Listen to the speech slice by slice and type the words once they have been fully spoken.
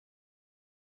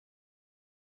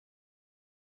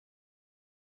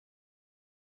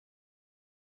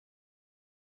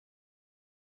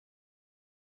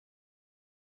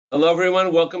Hello,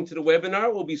 everyone. Welcome to the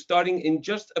webinar. We'll be starting in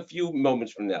just a few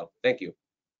moments from now. Thank you.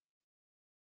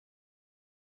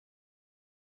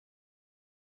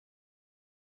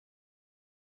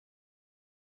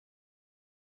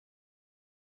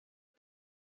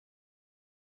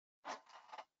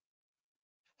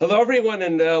 Hello, everyone,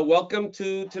 and welcome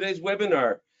to today's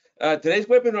webinar. Today's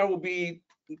webinar will be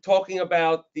talking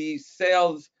about the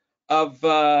sales of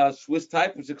Swiss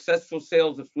type, the successful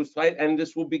sales of Swiss type, and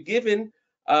this will be given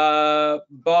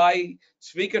by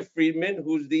Zvika Friedman,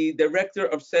 who's the Director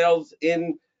of Sales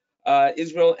in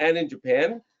Israel and in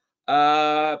Japan.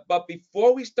 But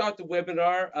before we start the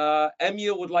webinar,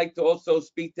 Emil would like to also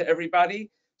speak to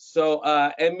everybody. So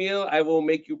Emil, I will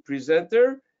make you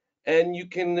presenter, and you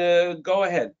can go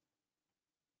ahead.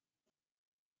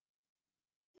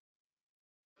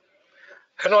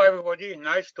 Hello, everybody.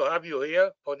 Nice to have you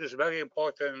here for this very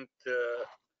important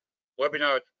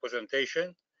webinar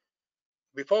presentation.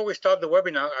 Before we start the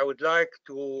webinar, I would like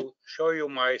to show you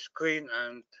my screen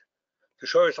and to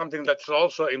show you something that's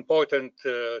also important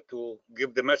to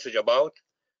give the message about.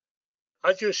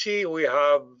 As you see, we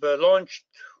have launched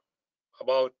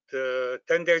about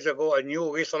 10 days ago a new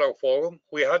reseller forum.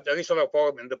 We had a reseller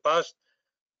forum in the past,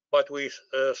 but we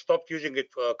stopped using it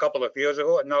a couple of years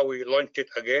ago, and now we launched it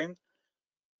again.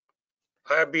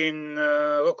 I have been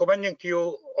recommending to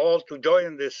you all to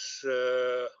join this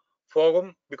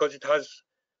forum because it has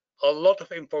a lot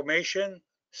of information,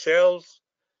 sales,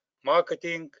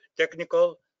 marketing,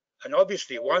 technical, and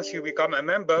obviously once you become a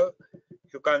member,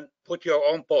 you can put your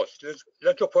own posts. Let's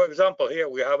look, for example, here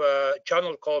we have a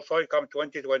channel called SolidCAM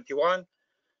 2021.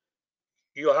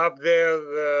 You have there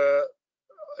a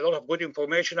lot of good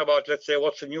information about, let's say,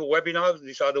 what's the new webinars.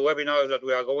 These are the webinars that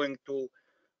we are going to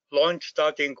launch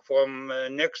starting from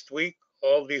next week.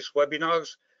 All these webinars,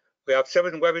 we have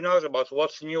 7 webinars about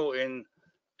what's new in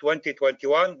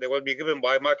 2021. They will be given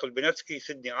by Michael Binetsky,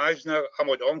 Sidney Eisner,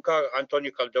 Ahmad Onkar,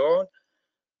 Anthony Calderon,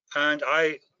 and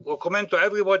I recommend to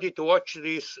everybody to watch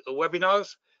these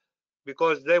webinars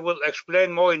because they will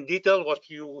explain more in detail what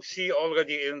you see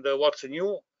already in the what's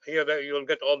new. Here you'll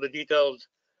get all the detailed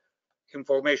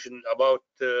information about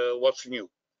what's new.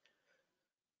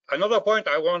 Another point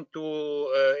I want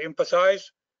to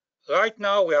emphasize, right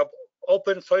now we have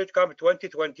opened SolidCAM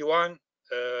 2021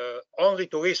 only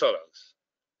to resellers.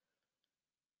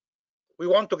 We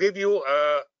want to give you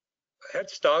a head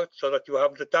start so that you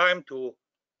have the time to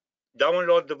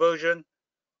download the version,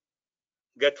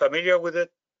 get familiar with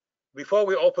it before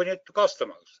we open it to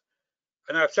customers.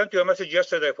 And I've sent you a message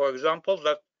yesterday, for example,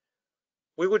 that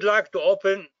we would like to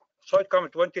open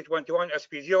SolidCAM 2021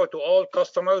 SP0 to all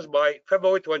customers by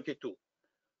February 22,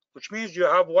 which means you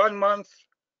have 1 month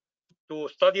to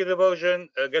study the version,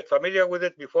 get familiar with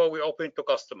it before we open it to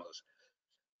customers.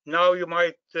 Now you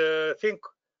might think,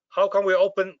 how can we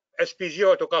open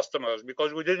SP0 to customers?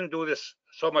 Because we didn't do this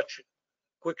so much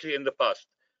quickly in the past.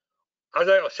 As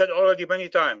I said already many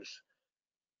times,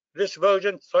 this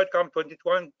version, SolidCAM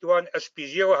 2021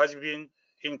 SP0, has been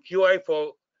in QA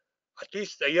for at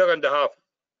least a year and a half.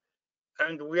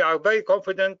 And we are very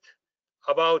confident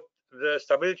about the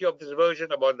stability of this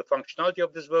version, about the functionality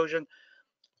of this version.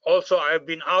 Also, I have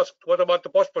been asked, what about the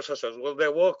post processors? Will they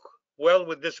work well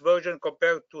with this version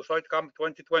compared to SolidCAM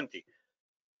 2020?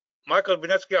 Michael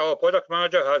Binetsky, our product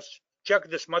manager, has checked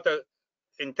this matter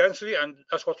intensely, and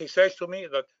that's what he says to me,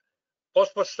 that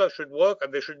post processor should work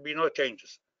and there should be no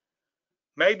changes.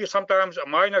 Maybe sometimes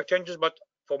minor changes, but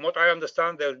from what I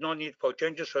understand, there's no need for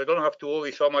changes, so you don't have to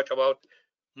worry so much about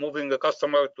moving the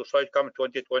customer to SolidCAM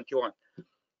 2021.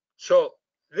 So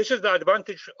this is the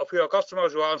advantage of your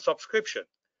customers who are on subscription.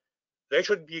 They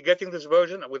should be getting this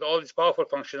version with all its powerful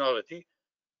functionality,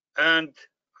 and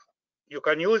you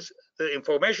can use the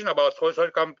information about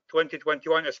SolidCAM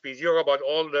 2021 SP0, about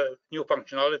all the new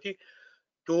functionality,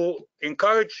 to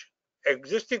encourage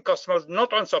existing customers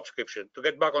not on subscription to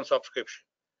get back on subscription.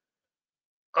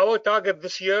 Our target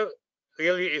this year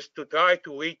really is to try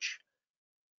to reach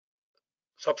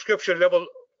subscription level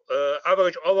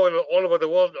average all over the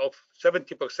world of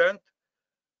 70%,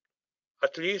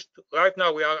 at least. Right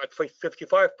now we are at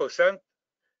 55%,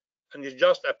 and it's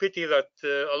just a pity that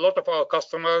a lot of our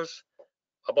customers,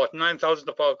 about 9,000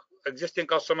 of our existing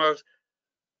customers,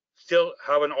 still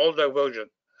have an older version.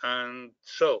 And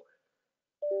so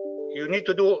you need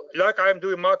to do, like I'm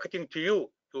doing marketing to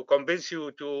you, to convince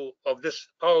you of this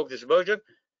power of this version.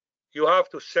 You have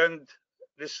to send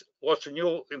this what's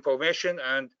new information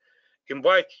and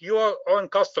invite your own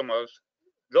customers,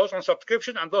 those on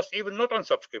subscription and those even not on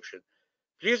subscription.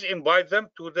 Please invite them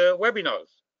to the webinars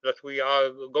that we are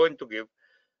going to give.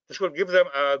 This will give them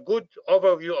a good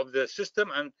overview of the system,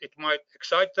 and it might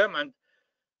excite them and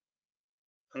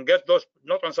get those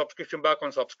not on subscription back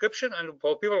on subscription. And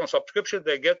for people on subscription,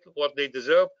 they get what they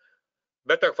deserve,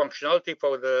 better functionality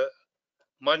for the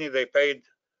money they paid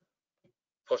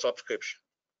for subscription.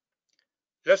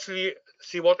 Let's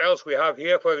see what else we have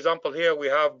here. For example, here we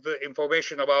have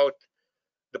information about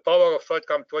the power of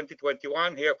SolidCAM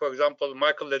 2021. Here, for example,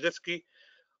 Michael Leditsky,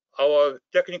 our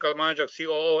technical manager,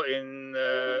 COO in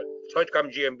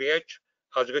SolidCAM GmbH,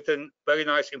 has written very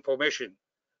nice information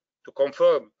to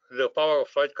confirm the power of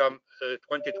SolidCAM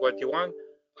 2021.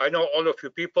 I know all of you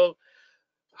people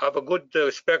have a good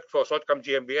respect for SolidCAM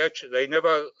GmbH. They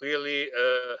never really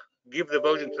give the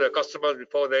version to their customers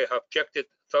before they have checked it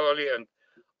thoroughly and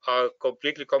are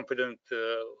completely confident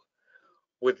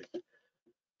with it.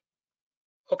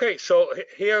 Okay, so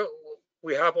here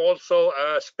we have also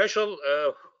a special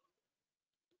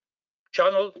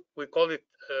channel. We call it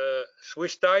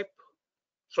Swiss type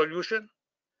solution.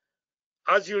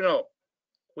 As you know,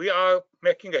 we are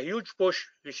making a huge push.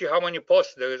 You see how many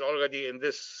posts there is already in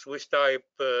this Swiss type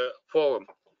forum.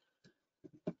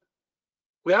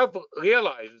 We have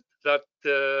realized that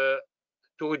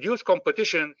to reduce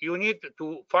competition, you need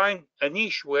to find a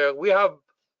niche where we have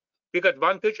big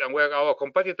advantage and where our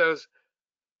competitors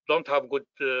don't have good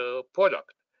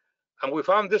product. And we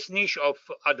found this niche of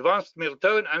advanced mill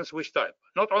turn and Swiss type.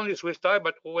 Not only Swiss type,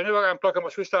 but whenever I'm talking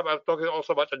about Swiss type, I'm talking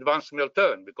also about advanced mill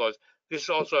turn, because this is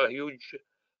also a huge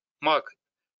market.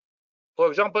 For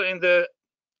example, in the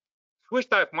Swiss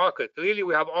type market, really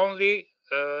we have only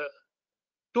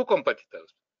two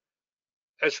competitors,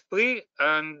 Esprit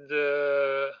and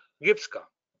GIPSCAM.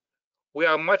 We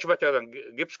are much better than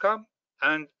GIPSCAM,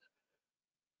 and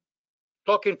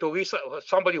talking to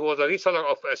somebody who was a reseller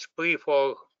of Esprit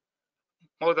for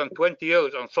more than 20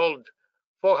 years and sold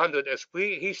 400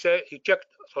 Esprit, he said he checked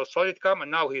for SolidCAM, and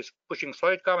now he's pushing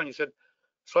SolidCAM, and he said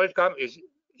SolidCAM is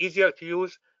easier to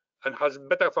use and has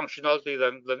better functionality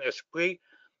than Esprit.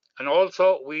 And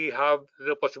also we have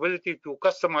the possibility to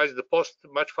customize the post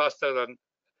much faster than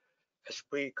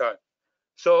Esprit can.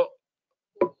 So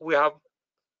we have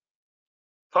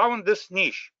found this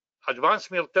niche,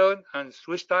 advanced mill turn and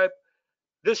Swiss type.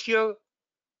 This year,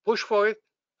 push for it,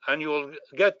 and you will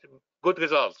get good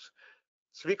results.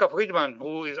 Svika Friedman,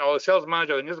 who is our sales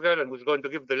manager in Israel and who's going to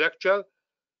give the lecture,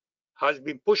 has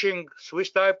been pushing Swiss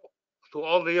type through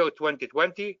all the year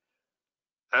 2020.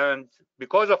 And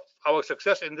because of our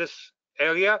success in this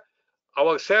area,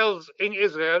 our sales in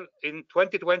Israel in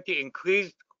 2020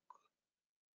 increased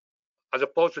as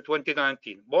opposed to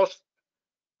 2019. Most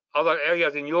other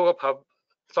areas in Europe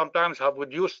sometimes have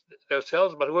reduced their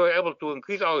sales, but we were able to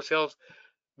increase our sales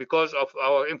because of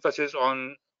our emphasis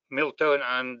on mill turn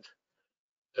and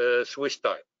Swiss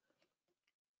type.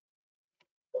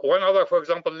 One other, for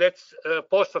example,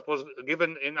 post that was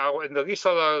given in the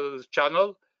reseller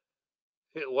channel.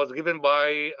 It was given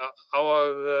by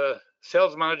our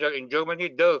sales manager in Germany,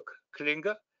 Dirk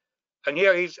Klinger, and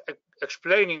here he's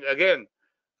explaining again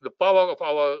the power of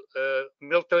our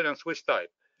mill turn and Swiss type.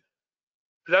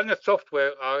 Planet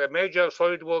Software are a major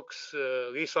SolidWorks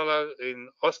reseller in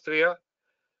Austria.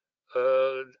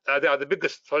 They are the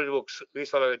biggest SolidWorks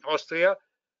reseller in Austria,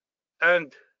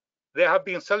 and they have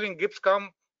been selling GIPSCAM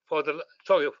for the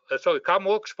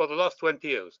CAMWorks for the last 20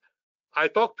 years. I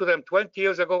talked to them 20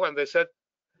 years ago, and they said,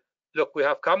 "Look, we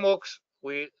have CAMWorks.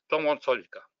 We don't want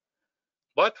SolidCAM."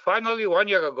 But finally, 1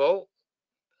 year ago,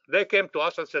 they came to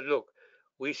us and said, "Look,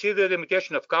 we see the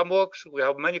limitation of CAMWorks. We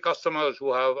have many customers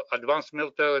who have advanced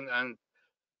mill turn and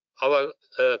our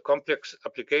complex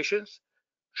applications.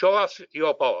 Show us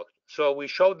your power." So we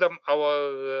showed them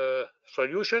our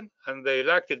solution, and they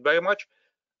liked it very much,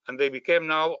 and they became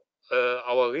now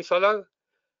our reseller.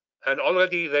 And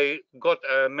already they got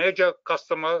a major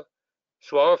customer,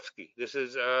 Swarovski. This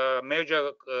is a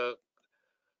major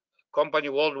company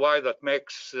worldwide that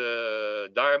makes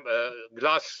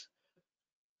glass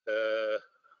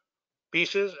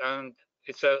pieces, and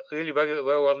it's a really very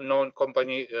well-known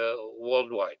company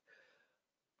worldwide.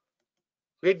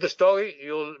 Read the story,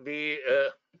 you'll be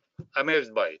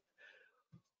amazed by it.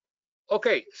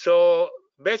 Okay, so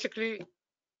basically,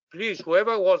 please,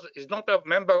 whoever is not a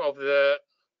member of the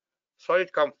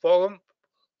SolidCAM forum,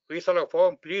 reseller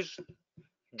forum, please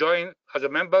join as a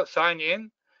member, sign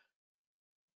in.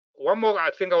 One more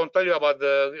thing I want to tell you about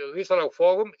the reseller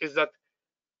forum is that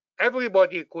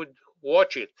everybody could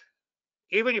watch it,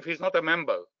 even if he's not a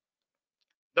member.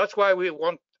 That's why we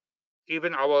want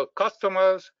even our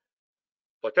customers,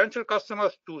 potential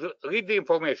customers, to read the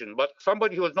information. But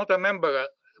somebody who is not a member,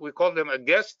 we call them a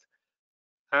guest,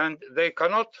 and they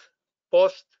cannot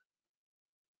post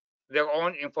their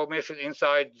own information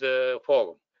inside the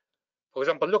forum. For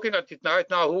example, looking at it right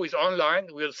now, who is online,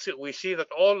 we see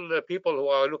that all the people who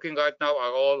are looking right now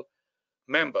are all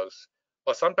members.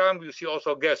 But sometimes you see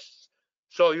also guests.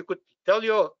 So you could tell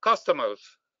your customers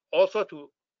also to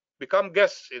become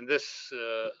guests in this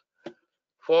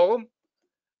forum.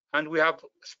 And we have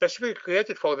specifically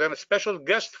created for them a special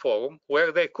guest forum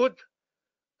where they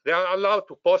are allowed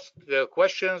to post their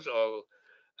questions or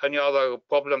any other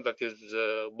problem that is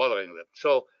bothering them.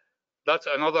 So that's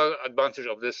another advantage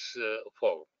of this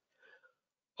forum.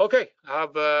 Okay,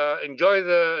 have enjoyed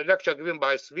the lecture given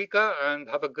by Svika and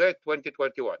have a great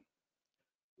 2021.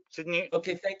 Sydney.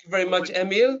 Okay, thank you very much,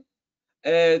 Emil.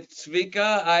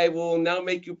 Svika, I will now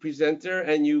make you presenter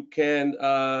and you can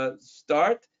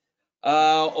start.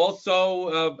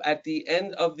 Also, at the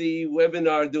end of the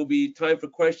webinar, there'll be time for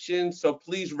questions. So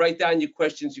please write down your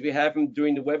questions if you have them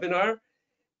during the webinar.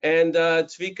 And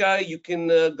Svika, you can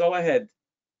go ahead.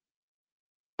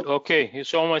 Okay, you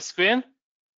show my screen?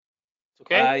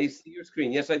 Okay. I see your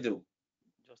screen. Yes, I do.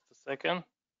 Just a second.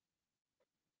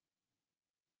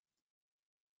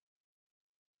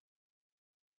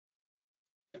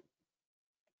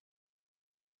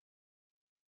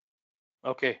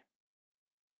 Okay.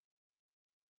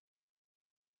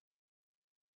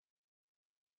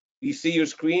 We see your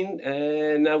screen,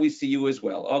 and now we see you as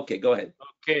well. Okay, go ahead.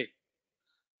 Okay.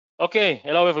 Okay.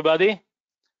 Hello, everybody.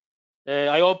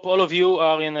 I hope all of you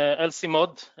are in LC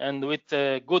mode and with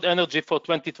good energy for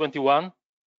 2021.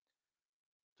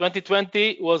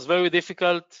 2020 was very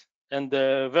difficult and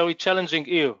a very challenging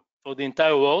year for the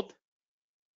entire world,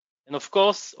 and of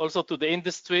course also to the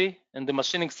industry and the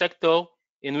machining sector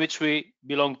in which we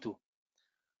belong to.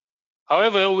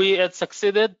 However, we had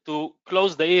succeeded to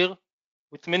close the year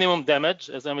with minimum damage,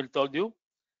 as Emil told you,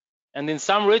 and in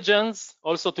some regions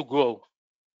also to grow.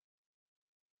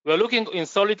 We are looking in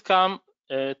SolidCAM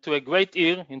to a great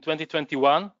year in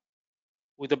 2021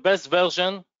 with the best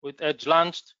version with Edge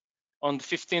launched on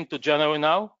 15th of January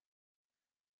now.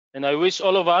 And I wish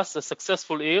all of us a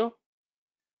successful year.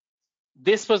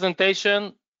 This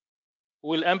presentation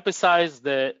will emphasize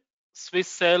the Swiss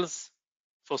sales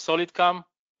for SolidCAM,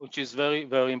 which is very,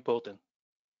 very important.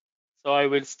 So I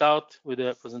will start with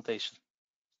the presentation.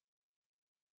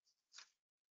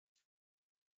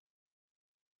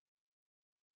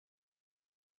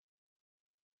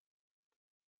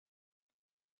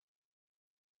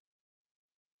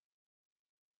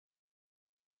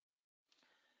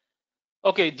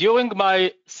 Okay, during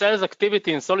my sales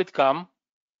activity in SolidCAM,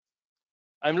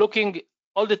 I'm looking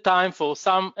all the time for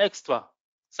some extra,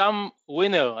 some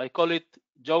winner, I call it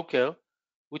joker,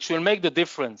 which will make the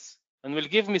difference and will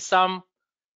give me some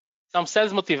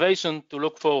sales motivation to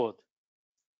look forward.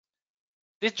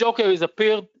 This joker is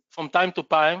appeared from time to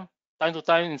time in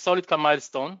SolidCAM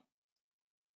milestone.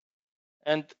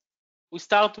 And we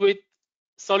start with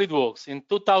SolidWorks. In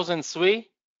 2003,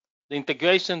 the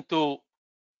integration to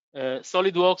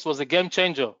SolidWorks was a game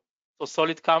changer for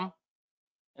SolidCAM,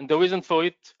 and the reason for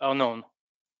it are known.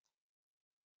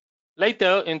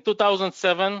 Later, in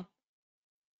 2007,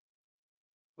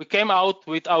 we came out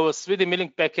with our 3D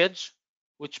milling package,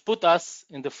 which put us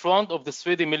in the front of the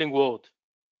 3D milling world.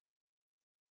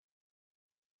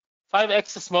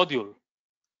 5-axis module.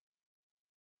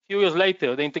 A few years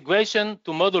later, the integration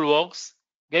to ModelWorks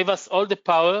gave us all the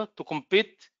power to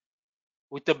compete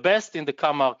with the best in the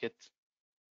car market.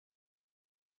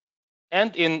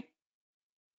 And in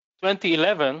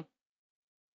 2011,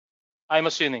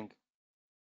 iMachining.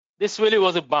 This really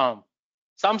was a bomb,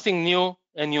 something new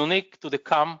and unique to the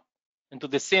CAM and to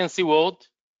the CNC world,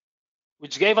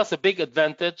 which gave us a big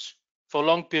advantage for a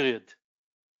long period.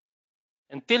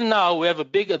 Until now, we have a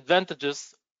big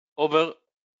advantages over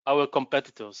our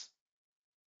competitors.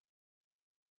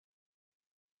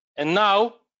 And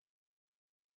now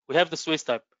we have the Swiss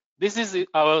type. This is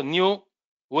our new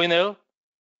winner,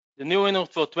 the new winner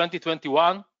for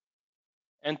 2021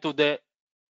 and to the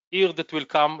year that will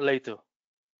come later.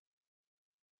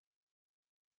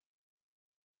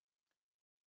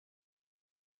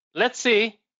 Let's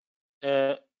see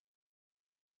a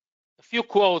few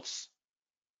quotes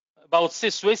about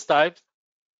Swiss type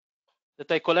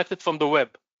that I collected from the web.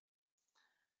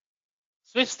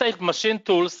 Swiss type machine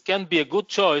tools can be a good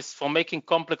choice for making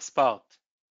complex parts.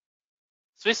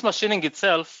 Swiss machining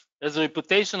itself has a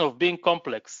reputation of being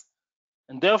complex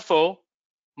and therefore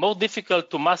more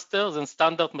difficult to master than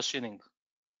standard machining.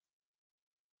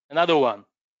 Another one.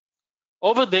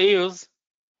 Over the years,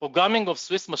 programming of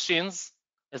Swiss machines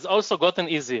has also gotten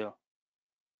easier.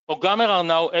 Programmers are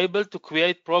now able to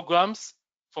create programs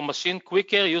for machine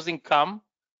quicker using CAM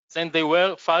than they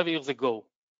were 5 years ago.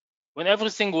 when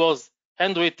everything was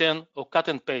handwritten or cut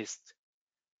and paste.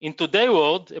 In today's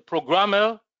world, a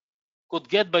programmer could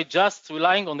get by just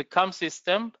relying on the CAM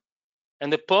system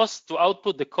and the post to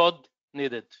output the code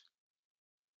needed.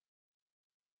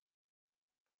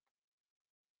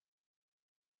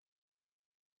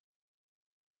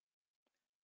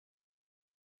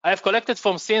 I have collected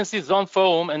from CNC Zone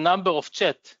Forum a number of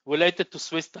chats related to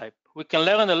Swiss type. We can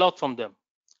learn a lot from them.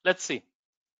 Let's see.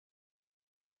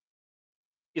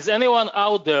 Is anyone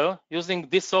out there using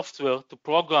this software to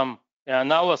program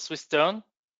now a Swiss turn?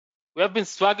 We have been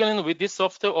struggling with this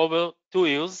software over 2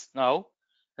 years now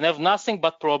and have nothing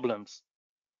but problems.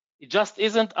 It just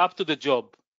isn't up to the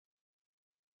job.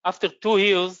 After 2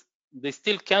 years, they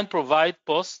still can't provide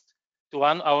post to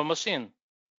run our machine.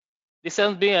 This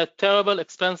has been a terrible,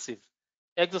 expensive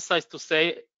exercise to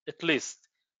say at least,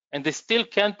 and they still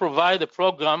can't provide a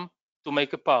program to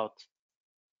make a part.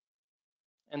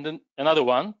 And then another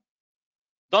one.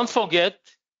 Don't forget,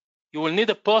 you will need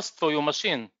a post for your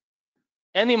machine.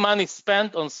 Any money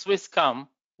spent on SolidCAM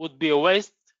would be a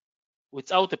waste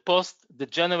without a post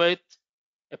that generates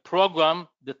a program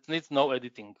that needs no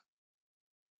editing.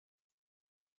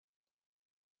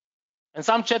 And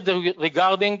some chat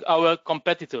regarding our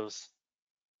competitors.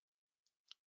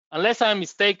 Unless I am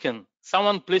mistaken,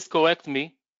 someone please correct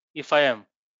me if I am.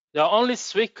 There are only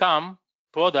 3 CAM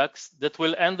products that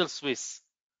will handle Swiss: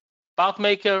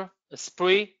 PartMaker,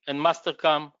 Esprit, and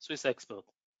MasterCAM Swiss Expert.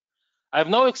 I have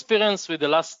no experience with the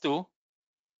last 2,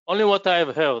 only what I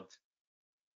have heard.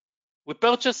 We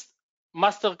purchased we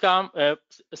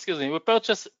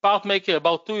purchased PartMaker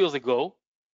about 2 years ago.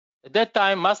 At that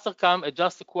time, MasterCAM had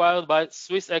just acquired by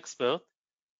Swiss Expert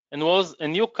and was a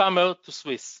newcomer to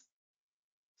Swiss.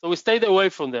 So we stayed away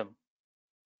from them.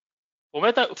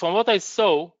 From what I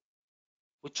saw,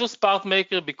 we chose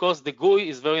PartMaker because the GUI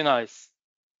is very nice.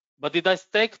 But it does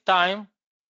take time.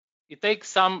 It takes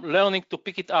some learning to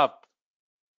pick it up.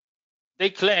 They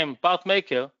claim,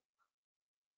 PartMaker,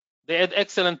 they had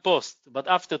excellent post, but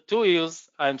after 2 years,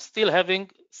 I'm still having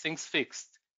things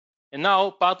fixed. And now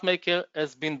PartMaker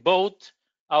has been bought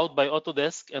out by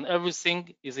Autodesk and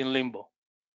everything is in limbo.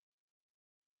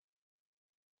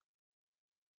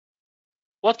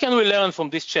 What can we learn from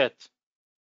this chat?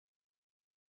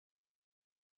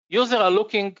 Users are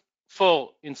looking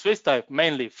for, in Swiss type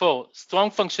mainly, for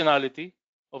strong functionality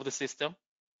of the system.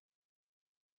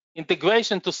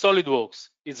 Integration to SolidWorks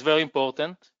is very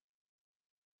important.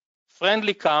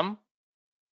 Friendly CAM.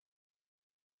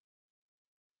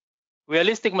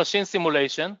 Realistic machine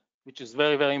simulation, which is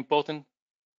very, very important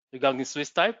regarding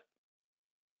Swiss type.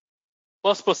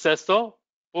 Post-processor,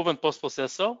 proven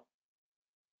post-processor.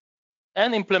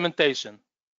 And implementation.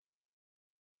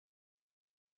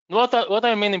 What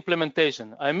I mean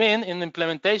implementation? I mean in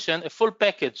implementation a full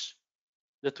package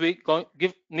that we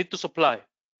need to supply.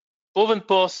 Proven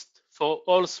post for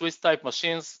all Swiss type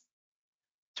machines,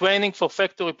 training for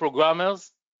factory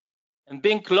programmers, and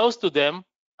being close to them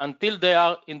until they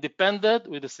are independent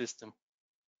with the system.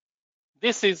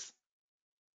 This is,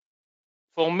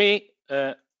 for me,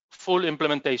 full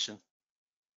implementation.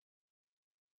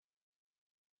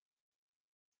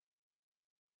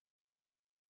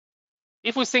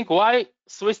 If we think why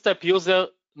Swiss type user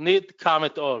need CAM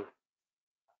at all.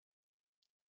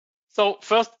 So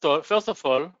first of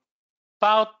all,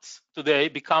 parts today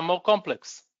become more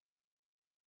complex.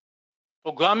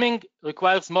 Programming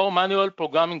requires more manual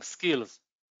programming skills.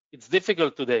 It's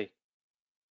difficult today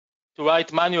to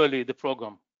write manually the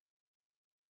program.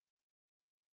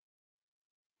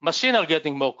 Machines are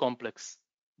getting more complex.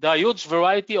 There are a huge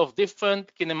variety of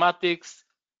different kinematics,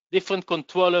 different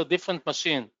controller, different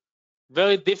machine.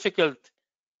 Very difficult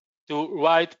to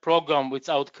write program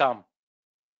without CAM.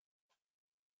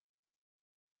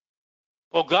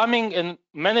 Programming and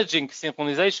managing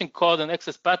synchronization code and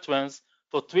access patterns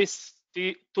for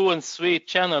 2 and 3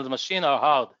 channels machine are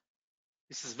hard.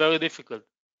 This is very difficult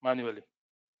manually.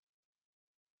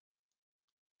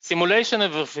 Simulation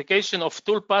and verification of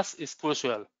toolpaths is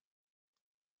crucial.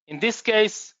 In this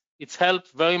case, it's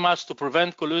helped very much to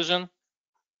prevent collision,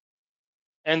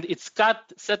 and it's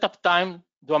cut setup time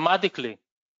dramatically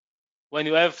when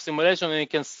you have simulation and you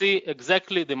can see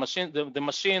exactly the machine,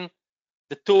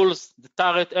 the tools, the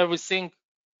turret, everything.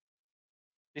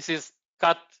 This is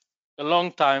cut a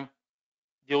long time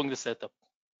during the setup.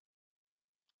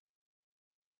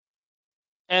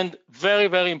 And very,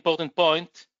 very important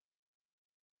point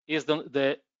is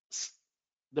the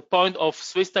point of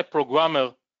Swiss type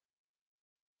programmer.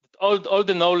 All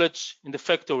the knowledge in the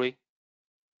factory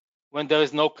when there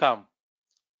is no CAM.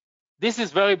 This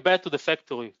is very bad to the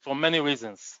factory for many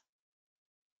reasons.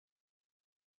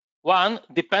 One,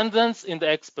 dependence in the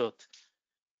expert.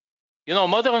 You know,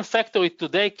 modern factory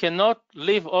today cannot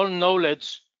leave all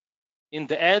knowledge in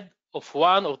the head of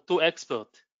one or two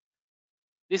experts.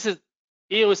 This is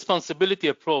irresponsibility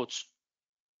approach.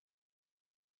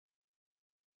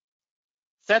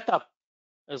 Setup,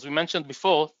 as we mentioned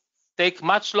before, take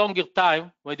much longer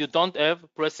time when you don't have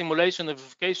pre-simulation and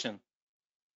verification.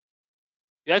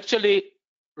 You actually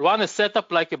run a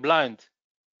setup like a blind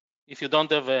if you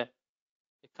don't have a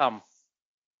CAM.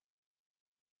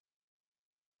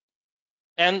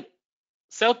 And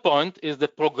third point is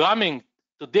that programming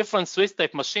to different Swiss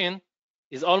type machine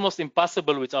is almost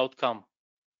impossible without CAM.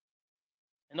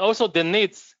 And also the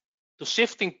needs to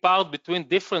shifting part between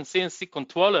different CNC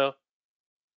controller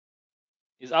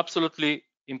is absolutely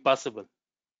impossible.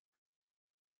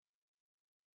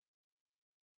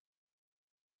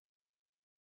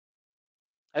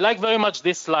 I like very much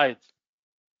this slide.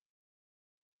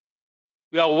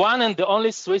 We are one and the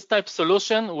only Swiss type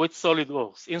solution with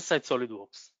SolidWorks, inside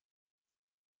SolidWorks.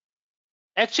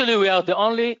 Actually, we are the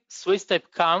only Swiss type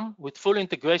CAM with full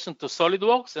integration to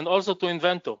SolidWorks and also to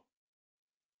Inventor.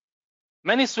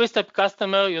 Many Swiss type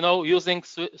customers, you know, using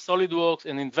SolidWorks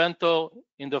and Inventor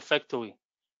in their factory.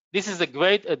 This is a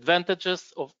great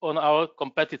advantages on our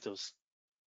competitors.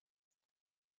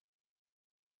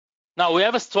 Now we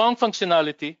have a strong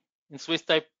functionality in Swiss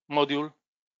type module.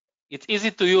 It's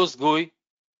easy to use GUI.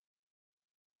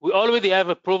 We already have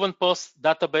a proven post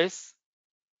database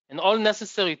and all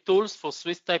necessary tools for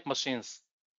Swiss type machines.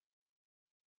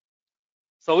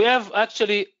 So we have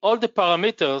actually all the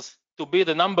parameters to be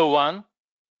the number one,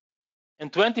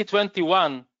 and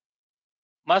 2021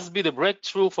 must be the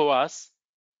breakthrough for us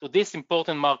to this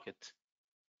important market.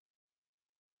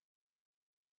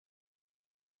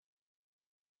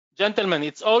 Gentlemen,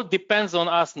 it all depends on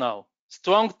us now.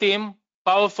 Strong team,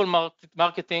 powerful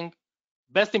marketing,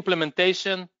 best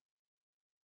implementation,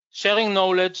 sharing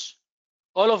knowledge,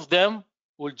 all of them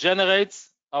will generate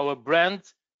our brand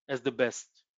as the best.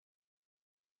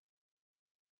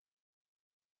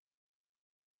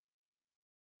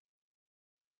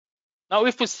 Now,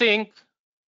 if we think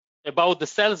about the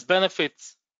sales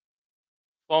benefits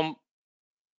from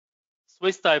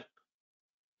Swiss type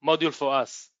module for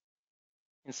us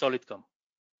in SolidCAM.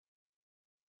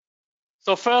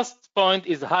 So first point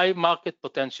is high market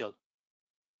potential.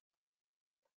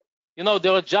 You know,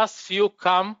 there are just few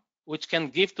CAM which can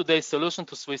give today's solution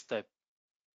to Swiss type.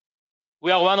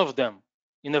 We are one of them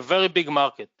in a very big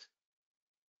market.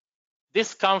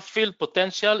 This CAM field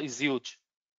potential is huge.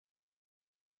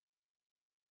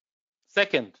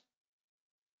 Second,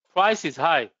 price is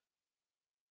high.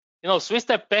 You know, Swiss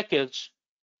type package,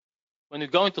 when you're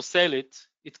going to sell it,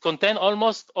 it contains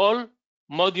almost all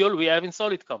module we have in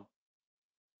SolidCAM.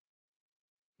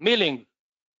 Milling,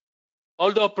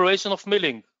 all the operation of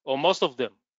milling, or most of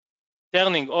them.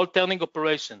 Turning, all turning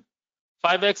operation.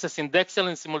 5-axis indexal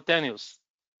and simultaneous.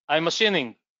 eye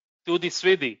machining, 2D,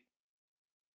 3D.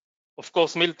 Of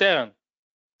course, mill turn,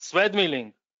 thread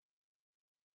milling,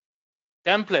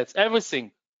 templates,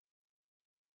 everything.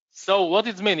 So what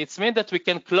it means? It means that we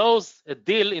can close a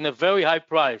deal in a very high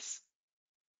price.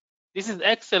 This is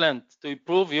excellent to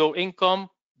improve your income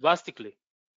drastically,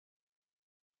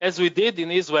 as we did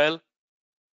in Israel,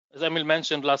 as Emil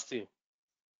mentioned last year.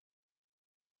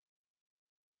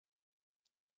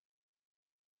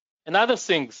 Another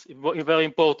thing very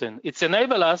important, it's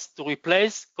enable us to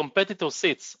replace competitor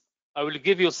seats. I will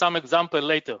give you some example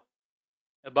later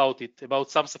about it, about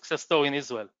some success story in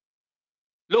Israel.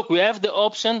 Look, we have the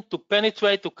option to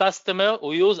penetrate to customer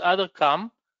who use other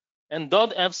CAM and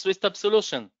don't have Swiss type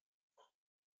solution.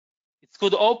 It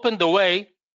could open the way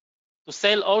to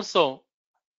sell also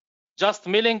just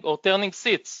milling or turning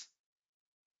seats,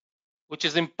 which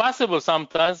is impossible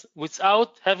sometimes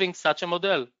without having such a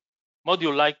module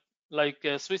like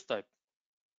Swiss type.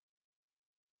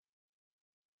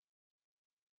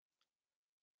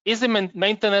 Easy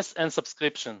maintenance and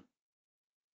subscription.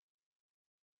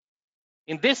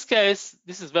 In this case,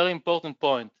 this is a very important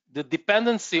point. The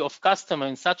dependency of customer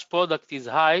in such product is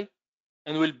high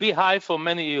and will be high for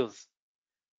many years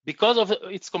because of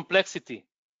its complexity.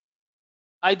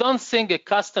 I don't think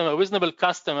a reasonable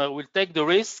customer will take the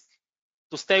risk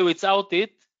to stay without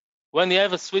it when you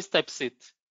have a Swiss type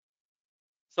seat.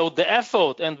 So the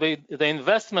effort and the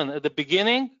investment at the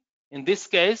beginning, in this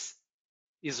case,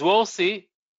 is worthy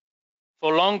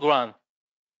for long run.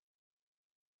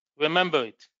 Remember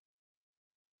it.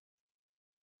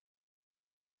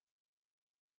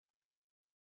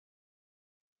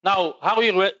 Now, are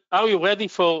you ready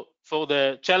for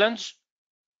the challenge?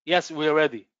 Yes, we are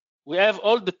ready. We have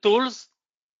all the tools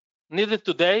needed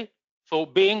today for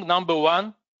being number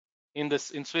one in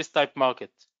Swiss type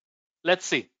market? Let's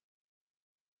see.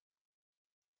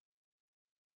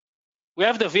 We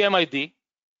have the VMID,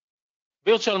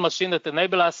 virtual machine, that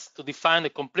enable us to define a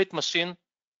complete machine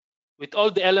with all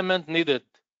the elements needed,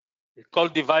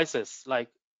 called devices like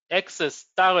axis,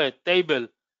 turret, table,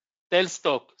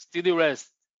 tailstock, steady rest,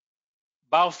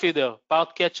 bar feeder,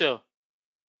 part catcher,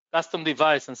 custom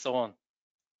device, and so on.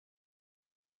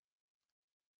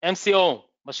 MCO,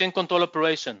 machine control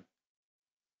operation.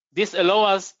 This allows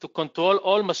us to control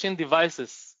all machine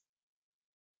devices,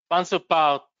 panzer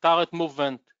part, turret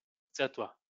movement, etc.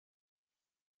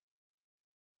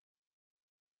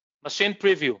 Machine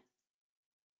preview.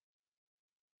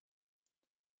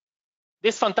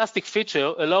 This fantastic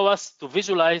feature allows us to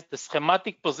visualize the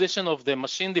schematic position of the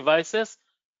machine devices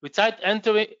without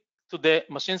entering to the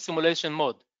machine simulation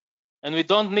mode. And we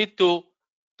don't need to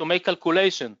make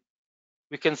calculation.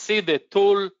 We can see the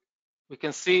tool, we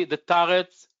can see the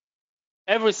turrets,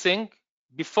 everything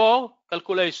before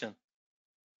calculation.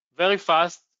 Very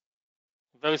fast,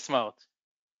 very smart.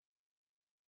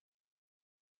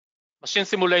 Machine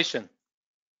simulation.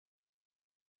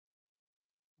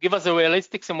 Give us a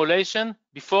realistic simulation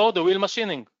before the real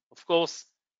machining. Of course,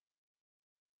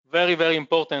 very, very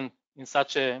important in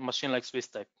such a machine like Swiss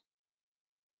type.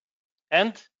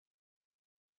 And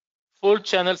full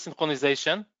channel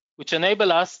synchronization, which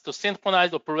enable us to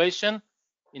synchronize operation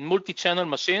in multi-channel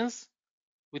machines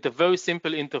with a very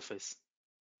simple interface.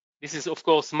 This is, of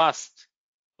course, must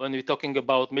when we're talking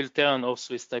about mill-turn or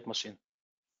Swiss type machine.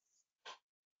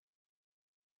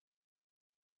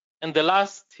 And the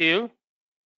last here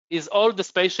is all the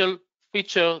spatial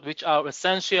features which are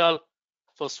essential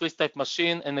for Swiss type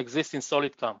machine and exist in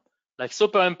SolidCAM, like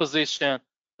superimposition,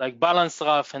 like balance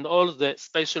graph, and all the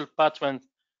spatial pattern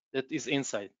that is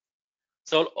inside.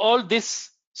 So all this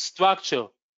structure,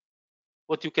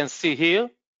 what you can see here,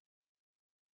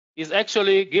 is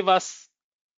actually give us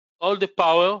all the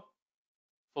power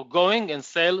for going and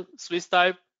sell Swiss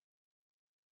type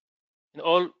in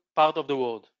all part of the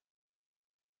world.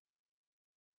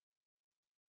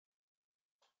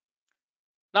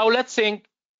 Now let's think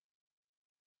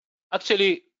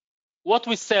actually what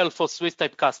we sell for Swiss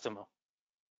type customer.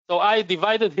 So I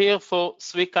divided here for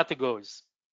 3 categories.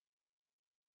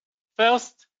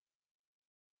 First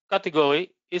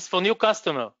category is for new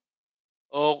customer,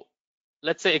 or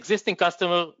let's say existing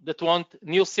customer that want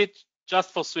new seat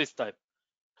just for Swiss type.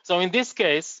 So in this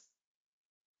case,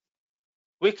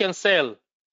 we can sell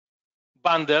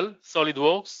bundle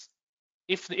SolidWorks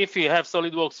if you have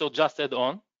SolidWorks, so just add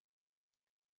on.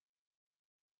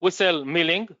 We sell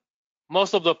milling,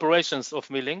 most of the operations of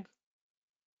milling,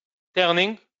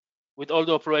 turning with all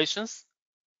the operations,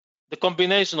 the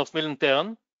combination of mill and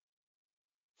turn,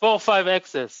 4 or 5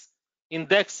 axes in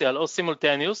Dexial or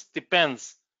simultaneous,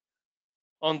 depends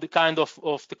on the kind of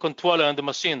the controller and the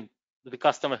machine that the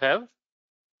customer have.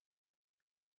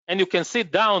 And you can see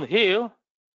down here,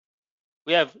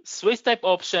 we have Swiss type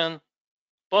option,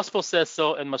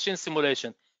 post-processor, and machine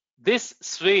simulation. These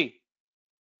 3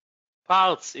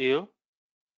 parts here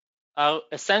are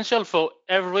essential for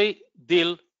every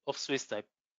deal of Swiss type.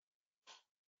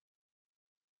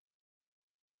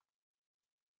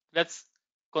 Let's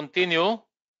continue.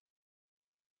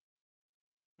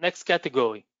 Next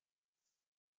category.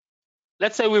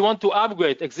 Let's say we want to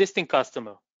upgrade existing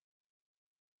customer.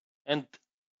 And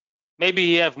maybe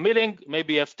you have milling,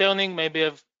 maybe you have turning, maybe you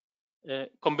have a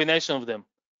combination of them.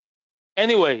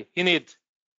 Anyway, you need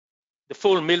the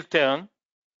full mill turn.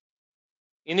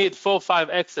 You need 4 or 5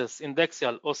 axes in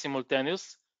Dexial or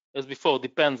simultaneous. As before,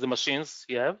 depends the machines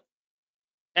you have.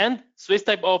 And Swiss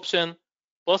type option,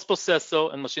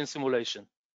 post-processor, and machine simulation.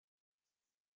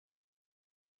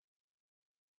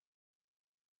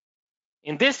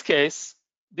 In this case,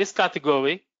 this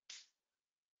category,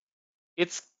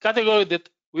 it's category that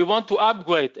we want to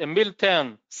upgrade a mill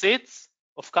turn seats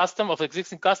of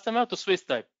existing customer to Swiss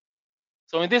type.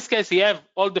 So in this case, you have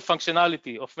all the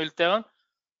functionality of mill turn.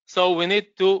 So we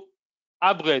need to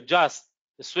upgrade just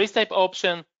the Swiss type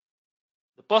option,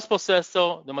 the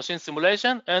post-processor, the machine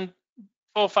simulation, and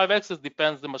 4 or 5 axes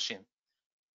depends the machine.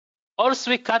 All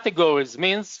 3 categories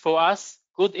means for us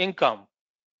good income.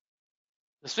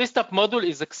 The Swiss type module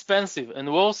is expensive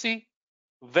and worthy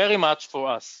very much for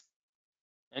us,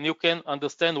 and you can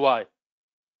understand why.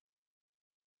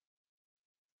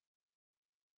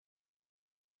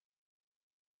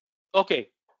 Okay,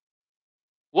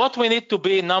 what we need to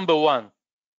be number 1.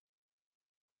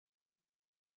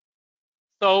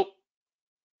 So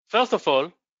first of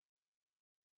all,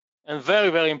 and very,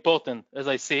 very important as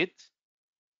I see it,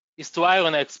 is to hire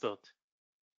an expert.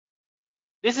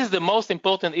 This is the most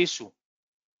important issue.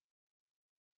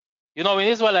 You know, in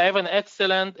Israel, I have an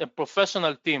excellent and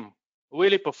professional team,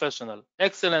 really professional,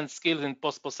 excellent skills in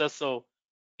post-processor,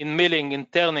 in milling, in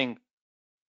turning,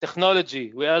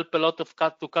 technology. We help a lot of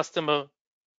to customer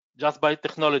just by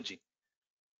technology.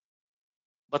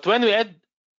 But when we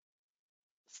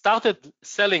started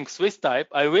selling Swiss type,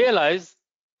 I realized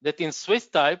that in Swiss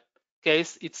type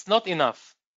case, it's not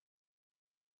enough.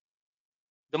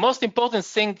 The most important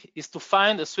thing is to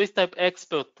find a Swiss type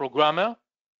expert programmer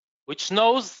which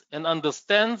knows and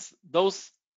understands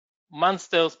those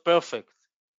monsters perfect.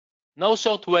 No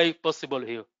short way possible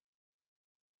here.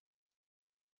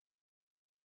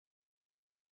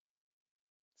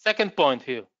 Second point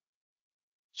here,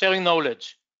 sharing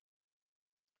knowledge.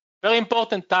 Very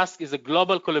important task is a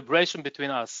global collaboration between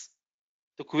us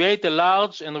to create a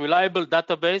large and reliable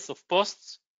database of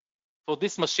posts for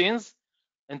these machines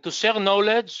and to share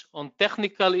knowledge on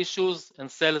technical issues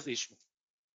and sales issues.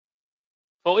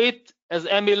 For it, as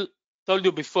Emil told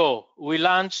you before, we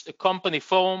launched a company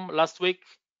forum last week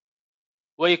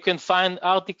where you can find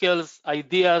articles,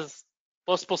 ideas,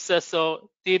 post-processor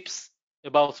tips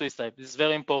about Swiss type. This is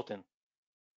very important.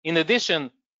 In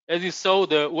addition, as you saw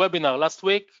the webinar last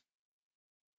week,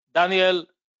 Daniel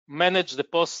managed the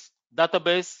post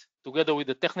database together with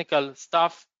the technical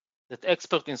staff that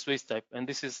expert in Swiss type, and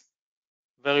this is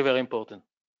very, very important.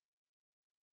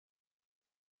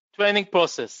 Training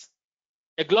process.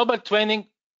 A global training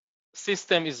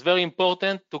system is very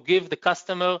important to give the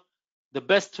customer the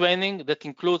best training that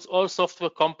includes all software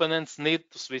components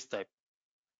needed to Swiss type.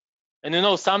 And you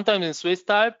know, sometimes in Swiss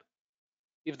type,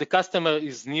 if the customer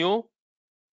is new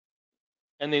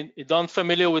and is not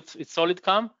familiar with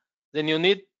SolidCAM, then you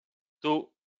need to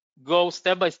go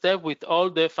step by step with all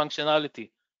the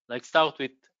functionality, like start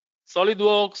with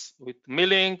SolidWorks, with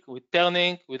milling, with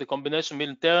turning, with the combination mill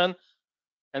and turn,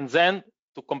 and then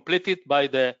to complete it by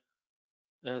the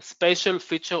special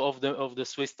feature of the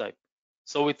Swiss type.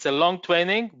 So it's a long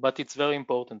training, but it's very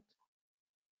important.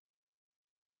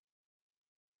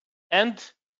 And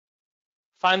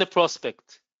find a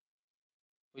prospect,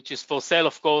 which is for sale,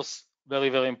 of course, very,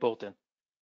 very important.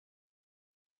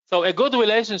 So a good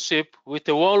relationship with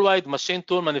the worldwide machine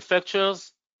tool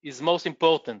manufacturers is most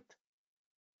important,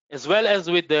 as well as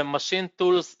with the machine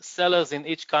tools sellers in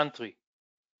each country.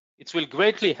 It will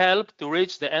greatly help to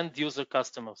reach the end user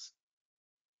customers.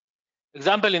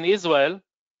 Example, in Israel,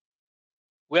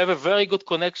 we have a very good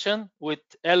connection with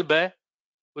Elbe,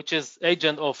 which is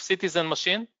agent of Citizen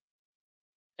Machine,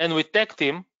 and with Tech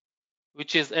Team,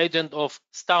 which is agent of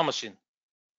Star Machine.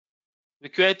 We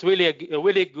create really a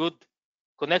really good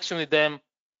connection with them,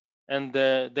 and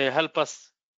they help us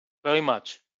very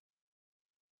much.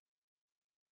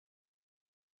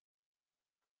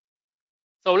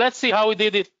 So let's see how we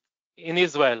did it in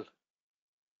Israel.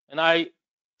 And I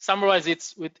summarize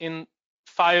it within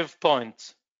 5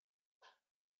 points.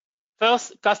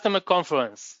 First, customer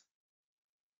conference.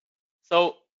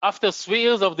 So after 3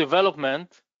 years of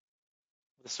development,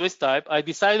 the Swiss type, I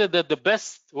decided that the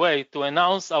best way to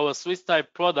announce our Swiss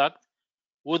type product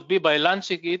would be by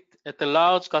launching it at a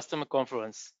large customer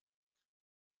conference.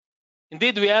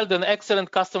 Indeed, we held an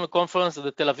excellent customer conference at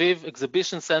the Tel Aviv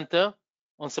Exhibition Center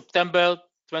on September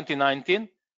 2019,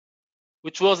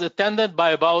 which was attended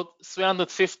by about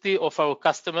 350 of our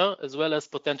customers as well as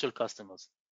potential customers.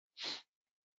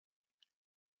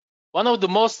 One of the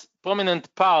most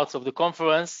prominent parts of the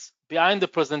conference behind the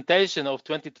presentation of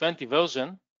 2020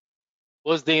 version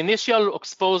was the initial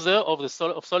exposure of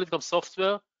SolidCAM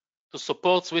software to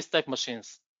support Swiss type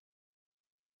machines.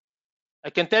 I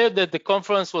can tell you that the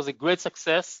conference was a great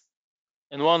success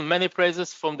and won many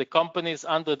praises from the company's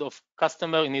hundreds of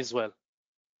customers in Israel.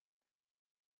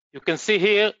 You can see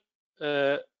here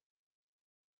a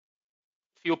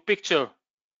few pictures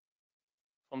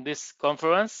from this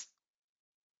conference.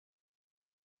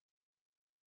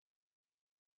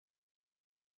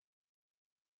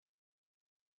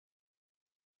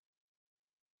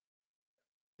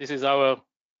 This is our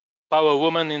power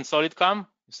woman in SolidCAM.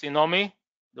 You see Nomi,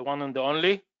 the one and the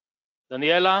only.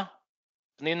 Daniela,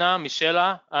 Nina,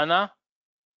 Michela, Anna.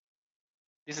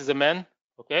 This is a man,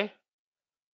 okay?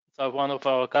 It's one of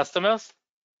our customers.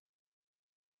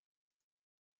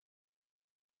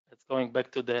 Let's going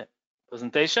back to the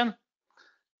presentation.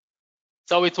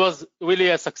 So it was really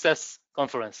a success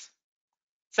conference.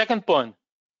 Second point,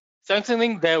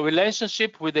 strengthening the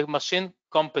relationship with the machine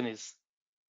companies.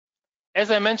 As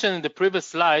I mentioned in the previous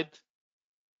slide,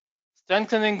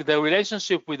 strengthening the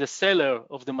relationship with the seller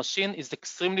of the machine is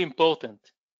extremely important.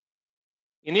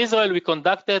 In Israel, we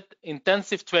conducted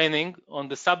intensive training on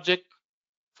the subject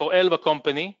for Elba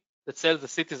company, that sells the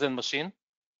Citizen machine.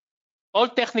 All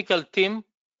technical team,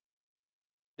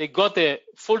 they got a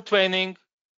full training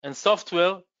and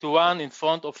software to run in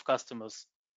front of customers.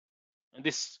 And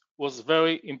this was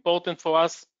very important for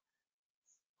us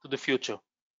to the future.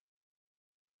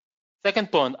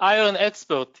 Second point, hire an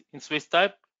expert in Swiss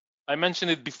type. I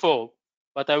mentioned it before,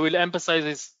 but I will emphasize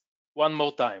this one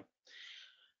more time.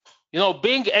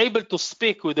 Being able to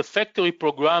speak with the factory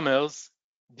programmers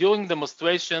during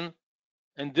demonstration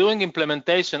and during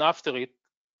implementation after it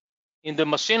in the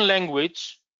machine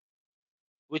language,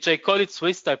 which I call it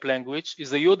Swiss type language,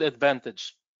 is a huge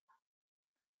advantage.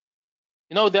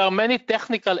 There are many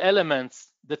technical elements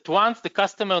that once the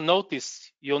customer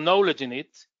notices your knowledge in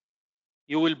it,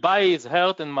 you will buy his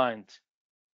heart and mind.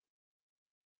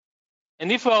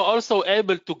 And if you are also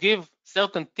able to give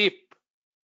certain tip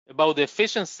about the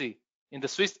efficiency in the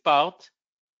Swiss part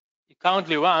it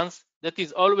currently runs, that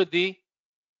is already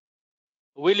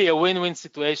really a win-win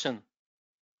situation.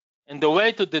 And the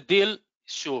way to the deal is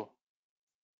sure.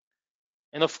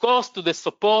 And of course, to the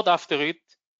support after it,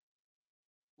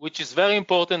 which is very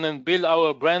important, and build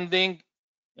our branding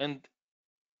and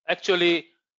actually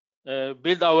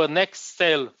build our next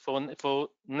sale for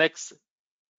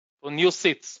new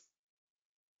seats.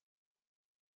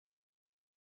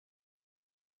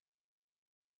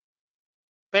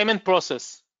 Payment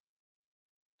process.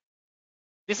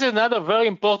 This is another very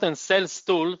important sales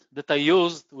tool that I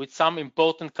used with some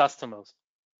important customers.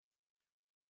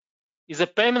 Is a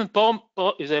payment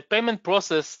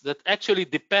process that actually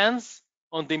depends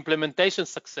on the implementation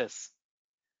success.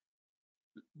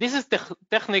 This is the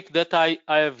technique that I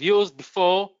have used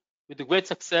before with great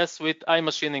success with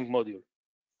iMachining module.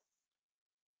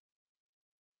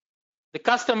 The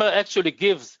customer actually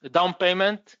gives a down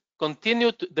payment,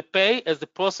 continue the pay as the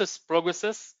process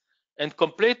progresses, and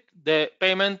complete the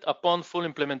payment upon full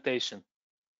implementation.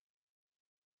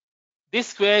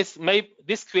 This creates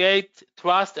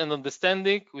trust and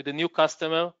understanding with the new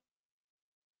customer.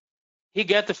 He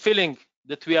gets a feeling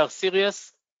that we are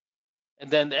serious,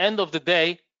 and then at the end of the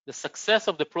day, the success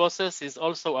of the process is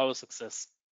also our success.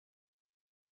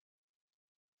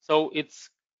 So it's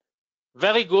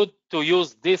very good to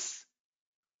use these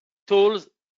tools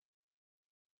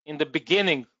in the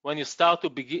beginning when you start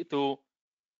to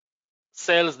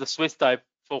sell the Swiss type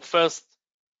for first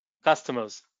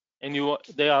customers and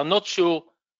they are not sure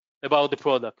about the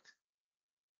product.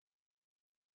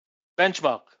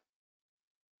 Benchmark.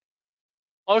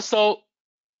 Also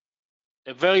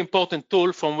a very important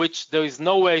tool from which there is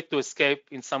no way to escape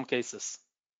in some cases.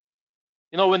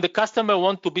 When the customer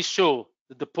wants to be sure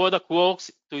that the product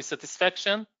works to his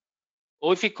satisfaction,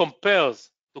 or if he compares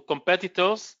to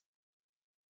competitors,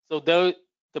 so the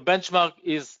benchmark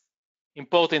is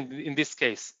important in this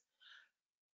case.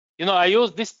 I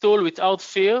use this tool without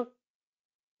fear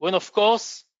when, of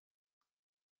course,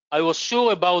 I was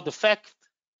sure about the fact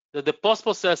that the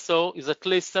post-processor is at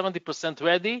least 70%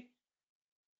 ready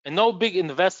and no big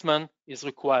investment is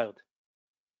required.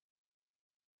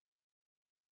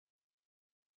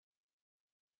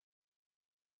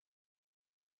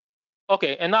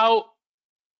 Okay, and now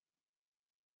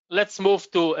let's move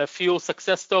to a few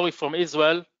success stories from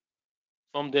Israel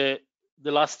from the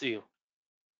last year.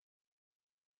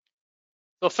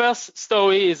 The first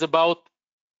story is about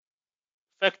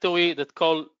factory that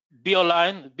called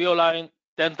Bioline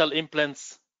Dental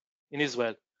Implants in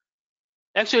Israel.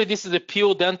 Actually, this is a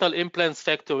pure dental implants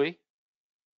factory.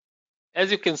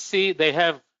 As you can see, they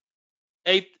have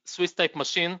 8 Swiss type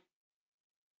machine,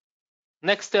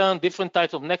 next turn, different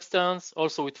types of next turns,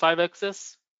 also with 5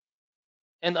 axis,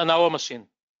 and an hour machine.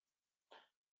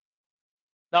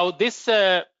 Now, this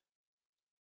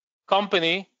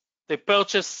company, they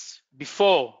purchased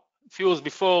few years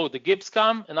before the Gibbs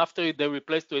cam, and after it, they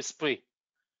replaced to Esprit.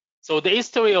 So the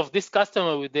history of this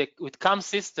customer with CAM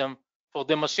system for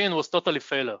the machine was totally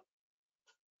failure.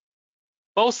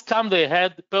 Both CAM they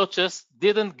had purchased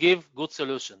didn't give good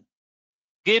solution.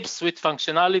 Gibbs with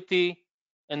functionality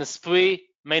and Esprit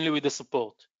mainly with the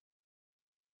support.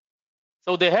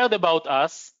 So they heard about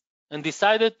us and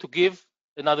decided to give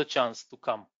another chance to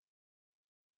CAM.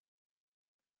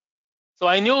 So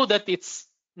I knew that it's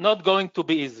not going to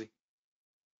be easy.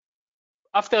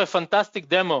 After a fantastic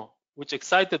demo, which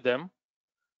excited them,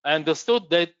 I understood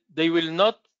that they will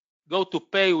not go to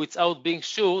pay without being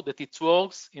sure that it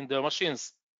works in their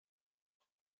machines.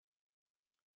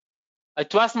 I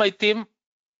trust my team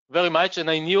very much,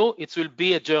 and I knew it will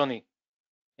be a journey.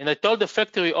 And I told the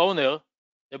factory owner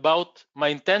about my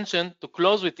intention to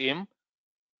close with him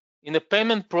in a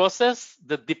payment process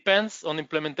that depends on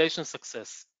implementation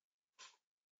success.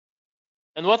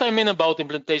 And what I mean about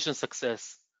implementation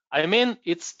success, I mean,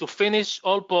 it's to finish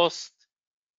all post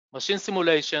machine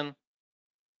simulation,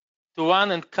 to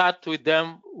run and cut with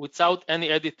them without any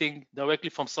editing directly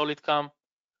from SolidCAM,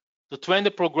 to train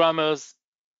the programmers,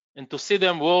 and to see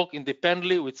them work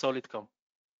independently with SolidCAM.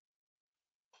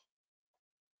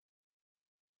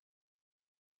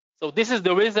 So this is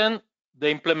the reason the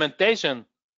implementation,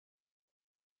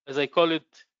 as I call it,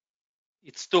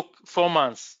 it took 4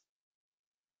 months.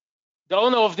 The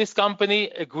owner of this company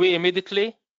agreed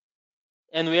immediately,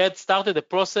 and we had started a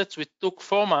process which took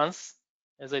 4 months,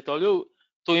 as I told you,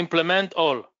 to implement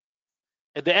all.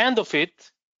 At the end of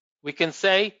it, we can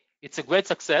say it's a great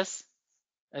success,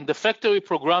 and the factory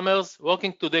programmers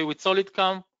working today with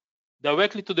SolidCAM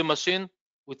directly to the machine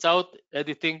without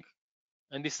editing,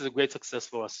 and this is a great success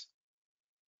for us.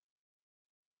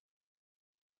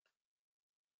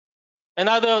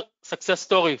 Another success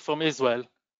story from Israel.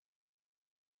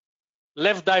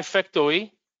 Left Die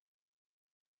Factory,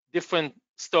 different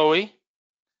story,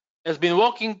 has been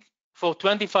working for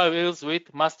 25 years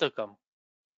with MasterCAM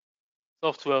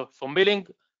software for milling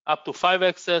up to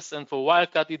 5-axis and for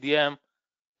wirecut EDM,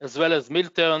 as well as mill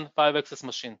turn 5-axis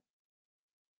machine.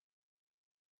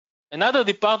 Another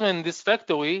department in this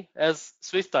factory has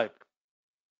Swiss type.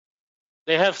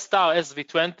 They have star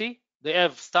SV20, they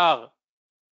have star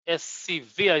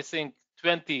SCV, I think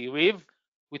 20 rev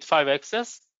with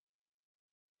 5-axis,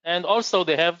 and also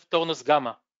they have Tornus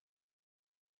Gamma.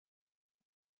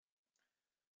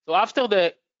 So after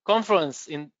the conference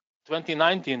in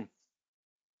 2019,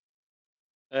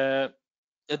 at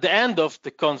the end of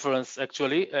the conference,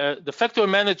 actually, the factory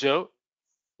manager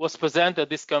was present at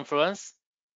this conference,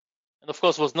 and of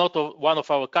course was not one of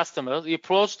our customers. He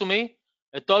approached to me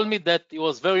and told me that he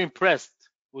was very impressed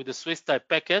with the Swiss type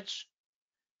package,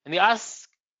 and he asked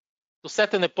to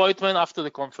set an appointment after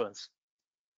the conference.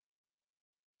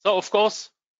 So of course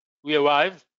we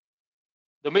arrived.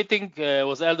 The meeting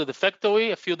was held at the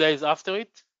factory a few days after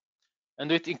it, and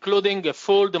with including a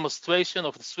full demonstration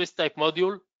of the Swiss type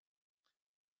module.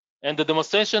 And the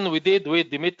demonstration we did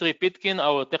with Dimitri Pitkin,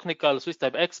 our technical Swiss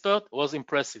type expert, was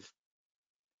impressive.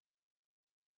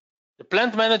 The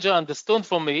plant manager understood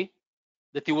from me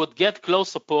that he would get close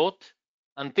support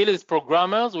until his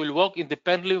programmers will work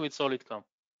independently with SolidCAM.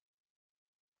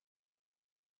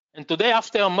 And today,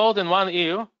 after more than 1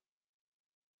 year,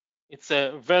 it's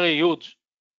a very huge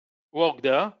work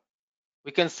there.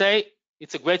 We can say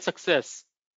it's a great success.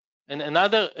 And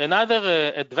another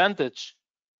advantage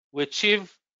we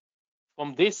achieve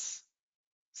from this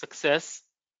success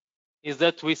is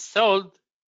that we sold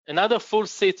another full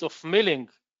seats of milling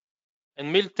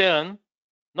and mill turn,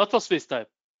 not for Swiss type,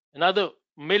 another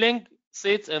milling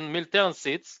seats and mill turn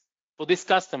seats for this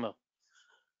customer.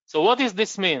 So what does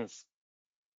this mean?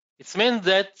 It means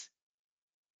that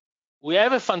we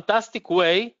have a fantastic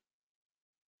way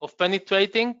of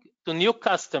penetrating to new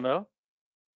customer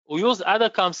who use other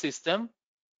CAM system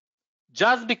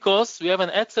just because we have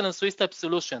an excellent Swiss type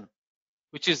solution,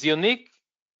 which is unique,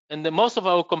 and most of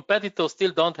our competitors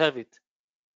still don't have it.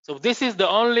 So this is the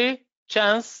only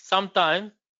chance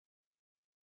sometime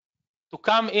to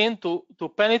come in to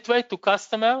penetrate to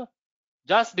customer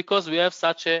just because we have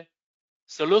such a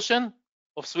solution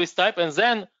of Swiss type, and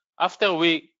then after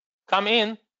we come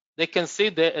in, they can see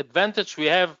the advantage we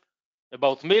have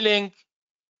about milling,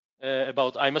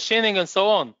 about eye machining, and so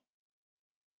on.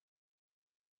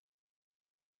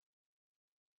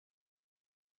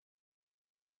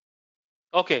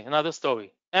 Okay, another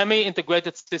story. EMI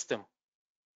integrated system.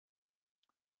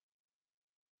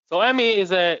 So EMI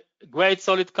is a great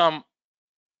SolidCAM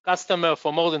customer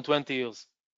for more than 20 years.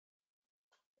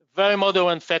 Very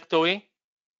modern factory.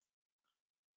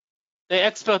 They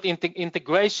expert in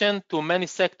integration to many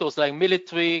sectors like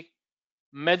military,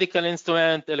 medical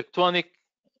instrument, electronic,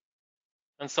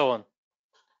 and so on.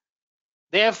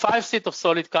 They have 5 seats of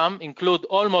SolidCAM, include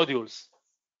all modules,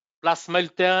 plus mill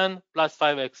turn, plus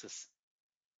 5-axis.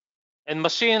 And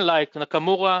machine like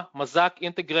Nakamura, Mazak,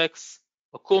 Integrex,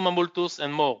 Okuma Multus,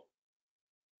 and more.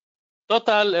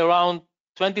 Total around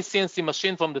 20 CNC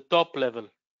machine from the top level.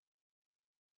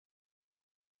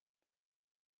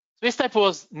 Swiss type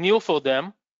was new for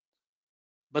them,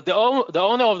 but the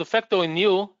owner of the factory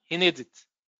knew he needs it.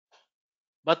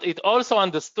 But it also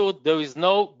understood there is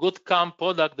no good CAM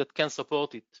product that can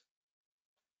support it.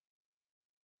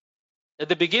 At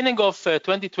the beginning of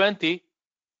 2020,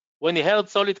 when he held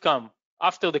SolidCAM,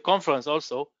 after the conference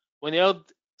also, when he held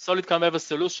SolidCAM have a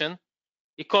solution,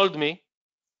 he called me,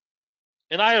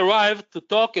 and I arrived to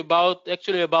talk about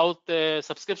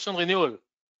subscription renewal.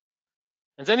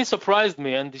 And then he surprised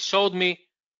me and he showed me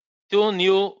 2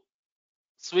 new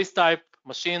Swiss type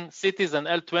machine, Cities and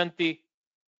L20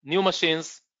 new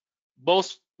machines,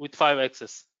 both with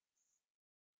 5-axis.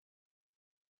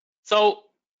 So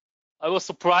I was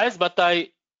surprised, but I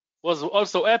was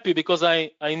also happy because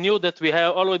I knew that we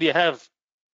already have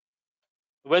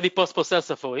ready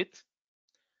post-processor for it.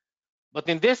 But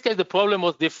in this case, the problem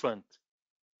was different.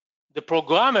 The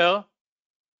programmer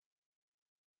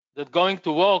that going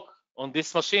to work on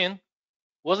this machine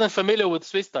wasn't familiar with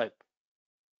Swiss type,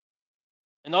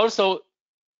 and also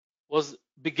was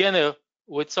beginner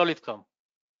with SolidCAM.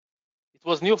 It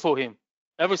was new for him,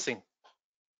 everything.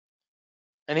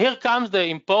 And here comes the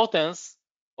importance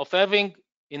of having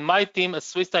in my team a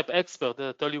Swiss type expert that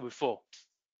I told you before,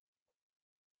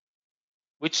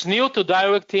 which knew to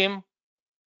direct him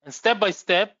and step by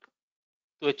step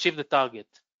to achieve the target.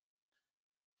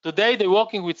 Today they're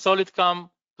working with SolidCAM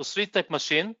to Swiss type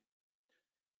machine,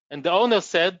 and the owner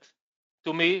said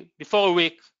to me before a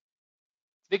week,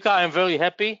 Vika, I'm very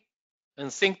happy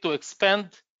and think to expand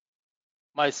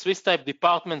my Swiss type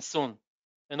department soon,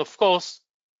 and of course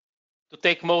to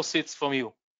take more seats from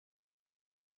you.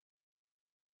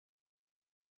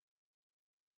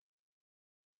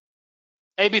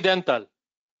 AB Dental.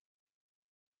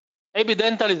 AB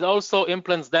Dental is also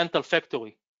implants dental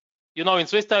factory. You know, in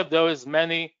Swiss type there is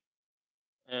many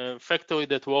factory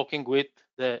that working with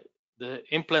the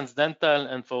implants dental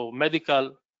and for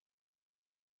medical.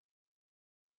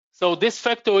 So this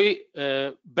factory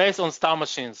based on star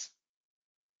machines.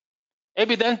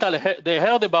 AB Dental, they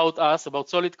heard about us, about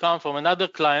SolidCAM from another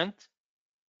client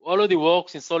who already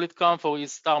works in SolidCAM for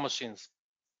his star machines.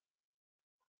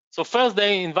 So first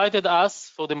they invited us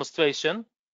for demonstration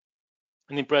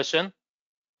and impression,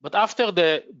 but after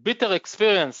the bitter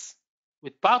experience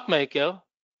with part maker,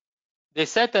 they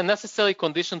set a necessary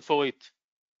condition for it,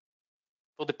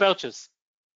 for the purchase.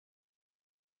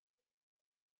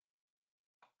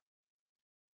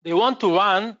 They want to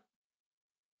run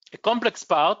a complex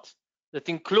part that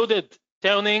included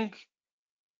turning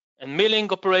and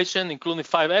milling operation, including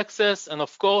 5-axis, and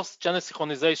of course, channel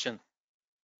synchronization.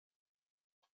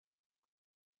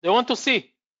 They want to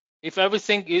see if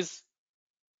everything is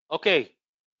okay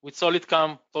with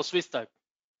SolidCAM for Swiss type.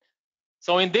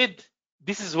 So indeed,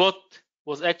 this is what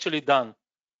was actually done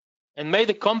and made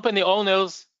the company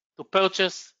owners to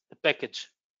purchase the package.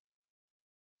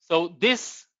 So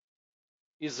this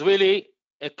is really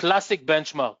a classic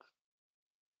benchmark.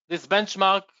 This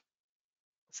benchmark,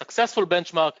 successful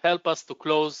benchmark, help us to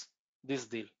close this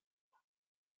deal.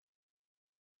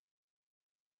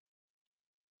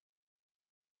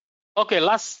 Okay,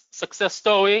 last success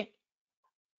story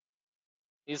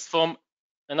is from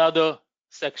another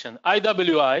section.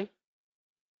 IWI.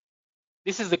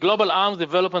 This is the global arms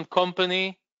development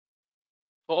company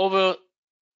for over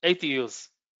 80 years,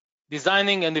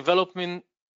 designing and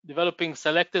developing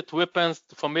selected weapons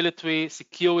for military,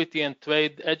 security, and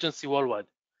trade agency worldwide.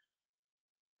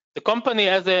 The company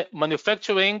has a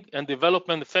manufacturing and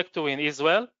development factory in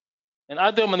Israel and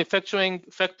other manufacturing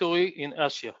factory in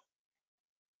Asia.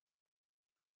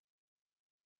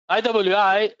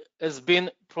 IWI has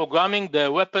been programming the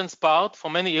weapons part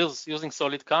for many years using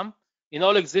SolidCAM in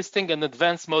all existing and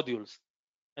advanced modules.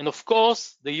 And of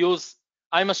course, they use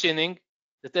iMachining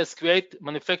that has created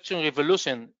manufacturing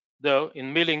revolution there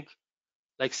in milling,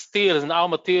 like steels and our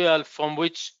material from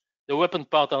which the weapon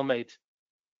parts are made.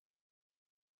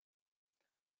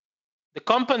 The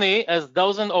company has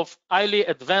dozens of highly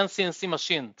advanced CNC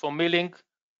machines for milling,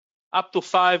 up to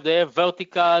 5. They have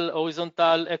vertical,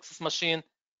 horizontal axis machine,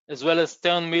 as well as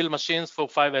turn mill machines for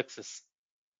 5-axis.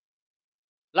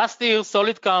 Last year,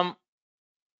 SolidCAM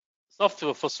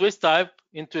software for Swiss type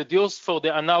introduced for the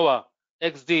Anawa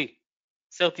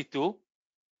XD32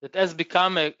 that has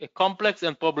become a complex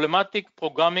and problematic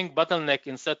programming bottleneck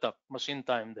in setup machine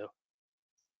time there.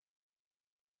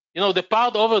 You know, the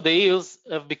part over the years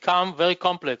have become very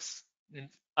complex in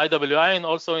IWI and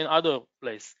also in other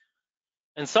places.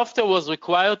 And software was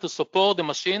required to support the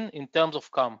machine in terms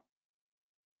of CAM.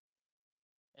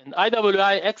 And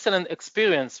IWI excellent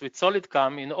experience with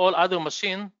SolidCAM in all other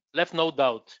machines left no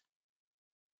doubt.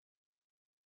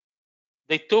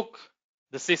 They took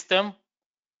the system,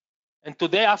 and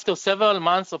today, after several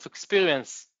months of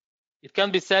experience, it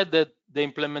can be said that the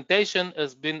implementation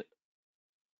has been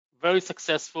very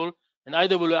successful, and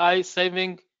IWI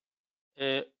saving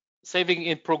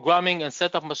in programming and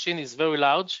setup machine is very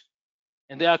large,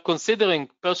 and they are considering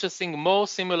purchasing more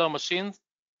similar machines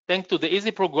thanks to the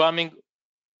easy programming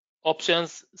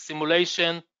options,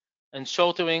 simulation, and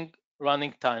shortening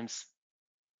running times.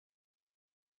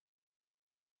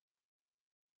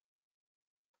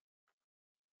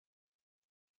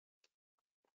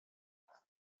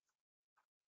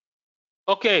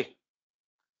 Okay,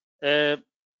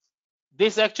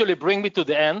 This actually brings me to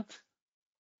the end.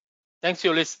 Thanks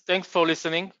for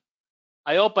listening.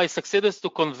 I hope I succeeded to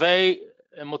convey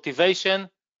motivation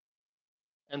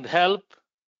and help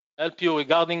you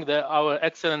regarding our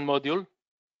excellent module.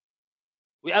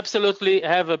 We absolutely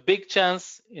have a big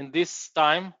chance in this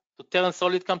time to turn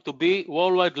SolidCAM to be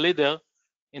worldwide leader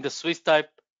in the Swiss type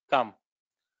CAM.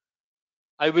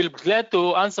 I will be glad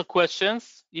to answer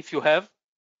questions if you have,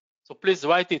 so please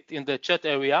write it in the chat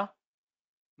area.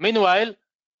 Meanwhile,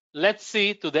 let's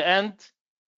see to the end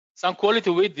some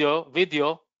quality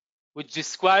video which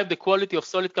describe the quality of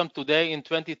SolidCAM today in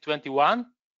 2021,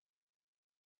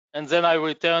 and then I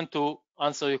return to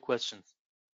answer your questions.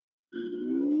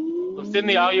 So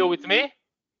Sydney, are you with me?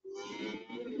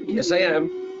 Yes, I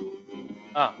am.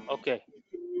 Okay.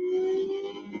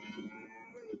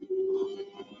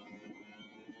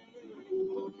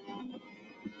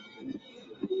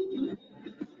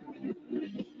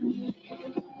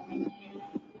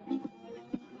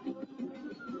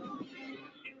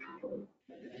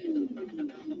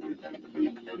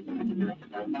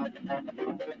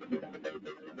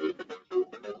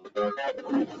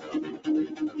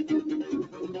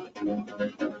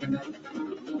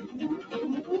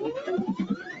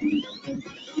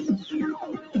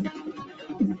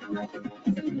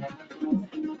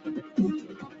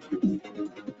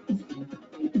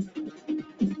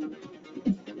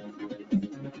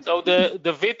 So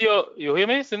the video, you hear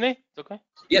me, Sydney? It's okay?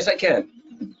 Yes, I can.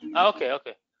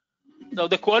 Okay. So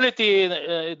the quality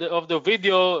of the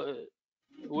video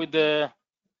with the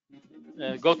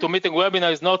GoToMeeting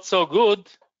webinar is not so good,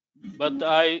 but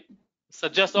I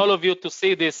suggest all of you to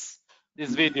see this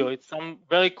video. It's some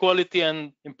very quality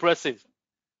and impressive.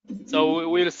 So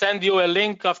we'll send you a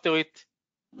link after it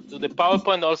to the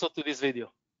PowerPoint, also to this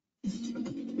video.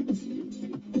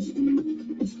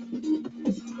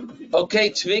 Okay,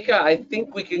 Tvika, I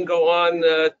think we can go on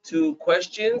to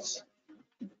questions.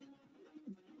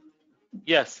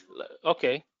 Yes.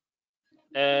 Okay.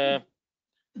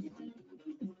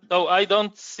 So I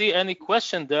don't see any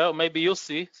question there. Maybe you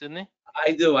see, Sydney?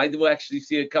 I do actually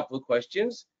see a couple of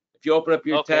questions. If you open up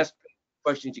your task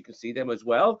questions, you can see them as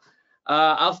well.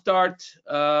 I'll start.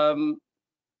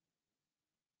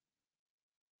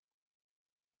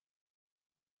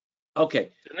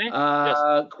 Okay. Yes.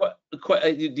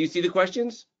 Do you see the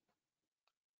questions?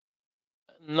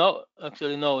 No,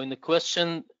 actually, no. In the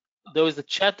question, there is the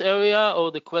chat area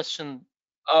or the question.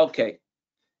 Okay.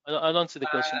 I don't see the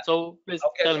question. So please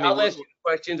tell me. I'll ask you the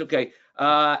questions. Okay.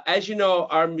 As you know,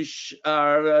 our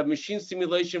machine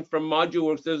simulation from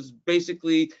ModuleWorks does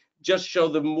basically just show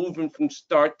the movement from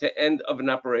start to end of an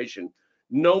operation.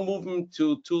 No movement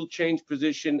to tool change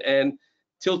position and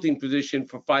tilting position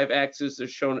for 5 axis are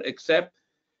shown, except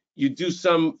you do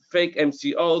some fake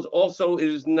MCOs. Also, it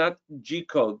is not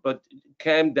G-code, but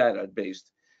CAM data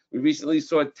based. We recently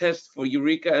saw a test for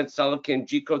Eureka and SolidCAM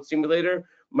G-code simulator.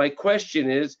 My question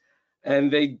is,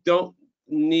 and they don't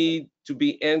need to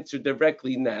be answered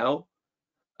directly now,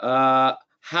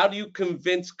 how do you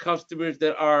convince customers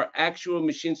that our actual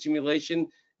machine simulation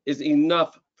is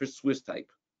enough for Swiss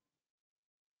type?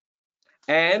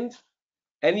 And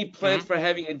any plans for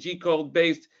having a G-code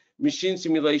based machine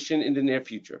simulation in the near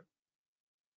future?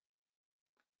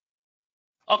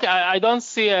 Okay, I don't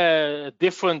see a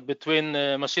difference between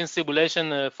machine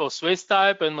simulation for Swiss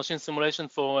type and machine simulation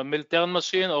for a mill-turn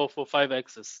machine or for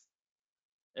 5-axis.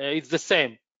 It's the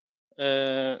same.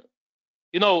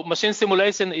 You know, machine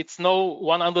simulation, it's no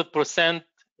 100%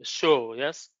 sure,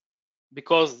 yes?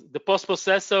 Because the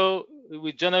post-processor,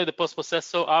 we generate the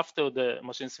post-processor after the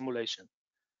machine simulation.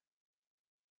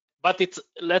 But it's,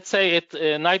 let's say at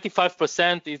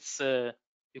 95%, it's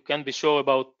you can be sure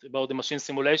about the machine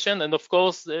simulation. And of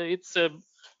course, it's a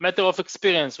matter of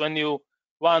experience. When you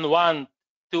run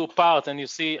 2 parts and you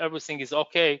see everything is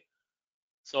okay,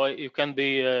 so you can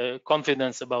be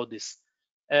confident about this.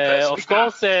 Of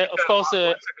course.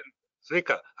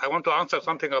 Zvika, I want to answer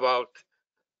something about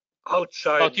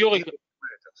outside about Eureka.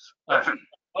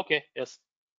 Okay, yes.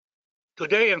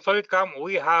 Today in SolidCAM,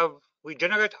 we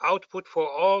generate output for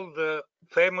all the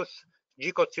famous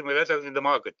G-code simulators in the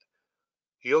market.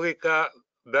 Eureka,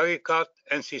 Berrycut,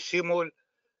 NC Simul.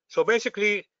 So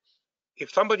basically, if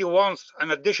somebody wants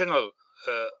an additional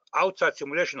outside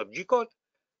simulation of G-code,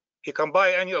 he can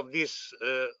buy any of these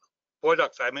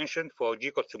products I mentioned for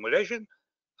G-code simulation,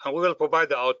 and we will provide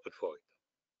the output for it.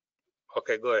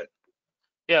 Okay, go ahead.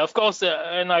 Yeah, of course,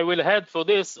 and I will add for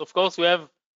this, of course, we have,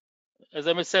 as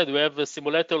I said, we have a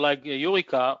simulator like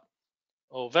Eureka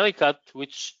or Berrycut,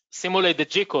 which simulate the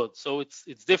G-code, so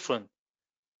it's different.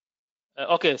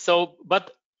 Okay, so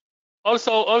but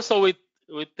also with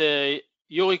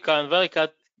Eureka and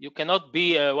Vericat, you cannot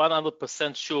be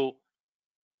 100% sure,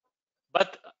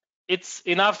 but it's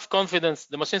enough confidence.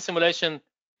 The machine simulation,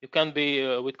 you can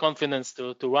be with confidence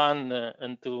to run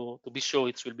and to be sure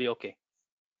it will be okay.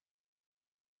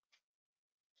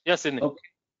 Yes, Sidney. Okay.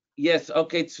 Yes.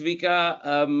 Okay,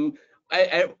 Tzvika.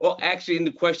 Well, actually, in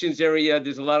the questions area,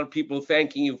 there's a lot of people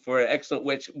thanking you for an excellent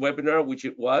webinar, which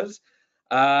it was.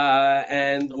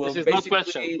 And So we'll this is basically, not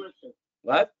question.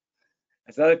 What?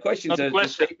 It's not a question. Not a It's a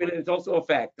question. statement, and it's also a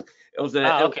fact. It was,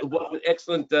 Okay. it was an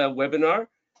excellent webinar.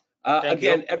 Thank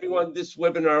Again, you. everyone, this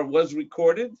webinar was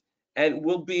recorded and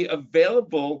will be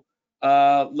available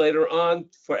later on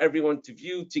for everyone to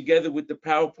view, together with the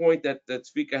PowerPoint that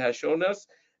Tzvika has shown us.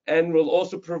 And we'll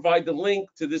also provide the link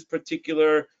to this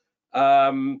particular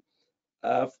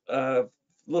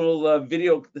little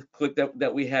video clip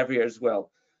that we have here as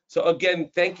well. So again,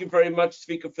 thank you very much,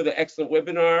 Tzvika, for the excellent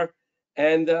webinar.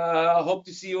 And hope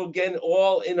to see you again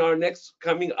all in our next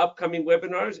upcoming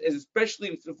webinars, and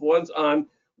especially the ones on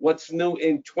what's new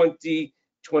in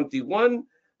 2021.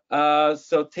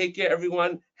 So take care,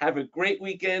 everyone. Have a great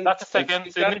weekend. Just a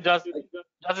second, Sidney. Just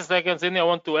a second, Sidney. I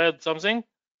want to add something.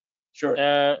 Sure.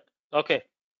 Okay.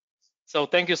 So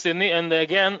thank you, Sidney. And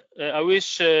again, I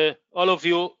wish all of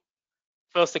you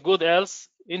first a good health,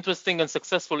 interesting and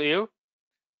successful year.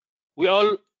 We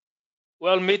all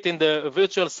meet in the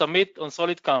virtual summit on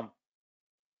SolidCAM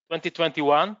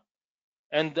 2021,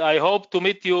 and I hope to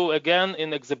meet you again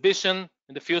in exhibition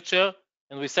in the future,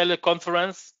 and we sell a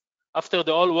conference after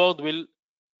the whole world will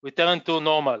return to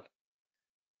normal.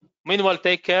 Meanwhile,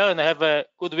 take care and have a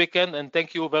good weekend, and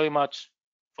thank you very much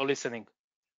for listening.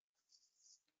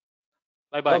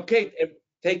 Bye-bye. Okay,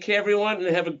 take care, everyone,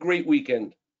 and have a great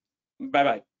weekend.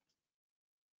 Bye-bye.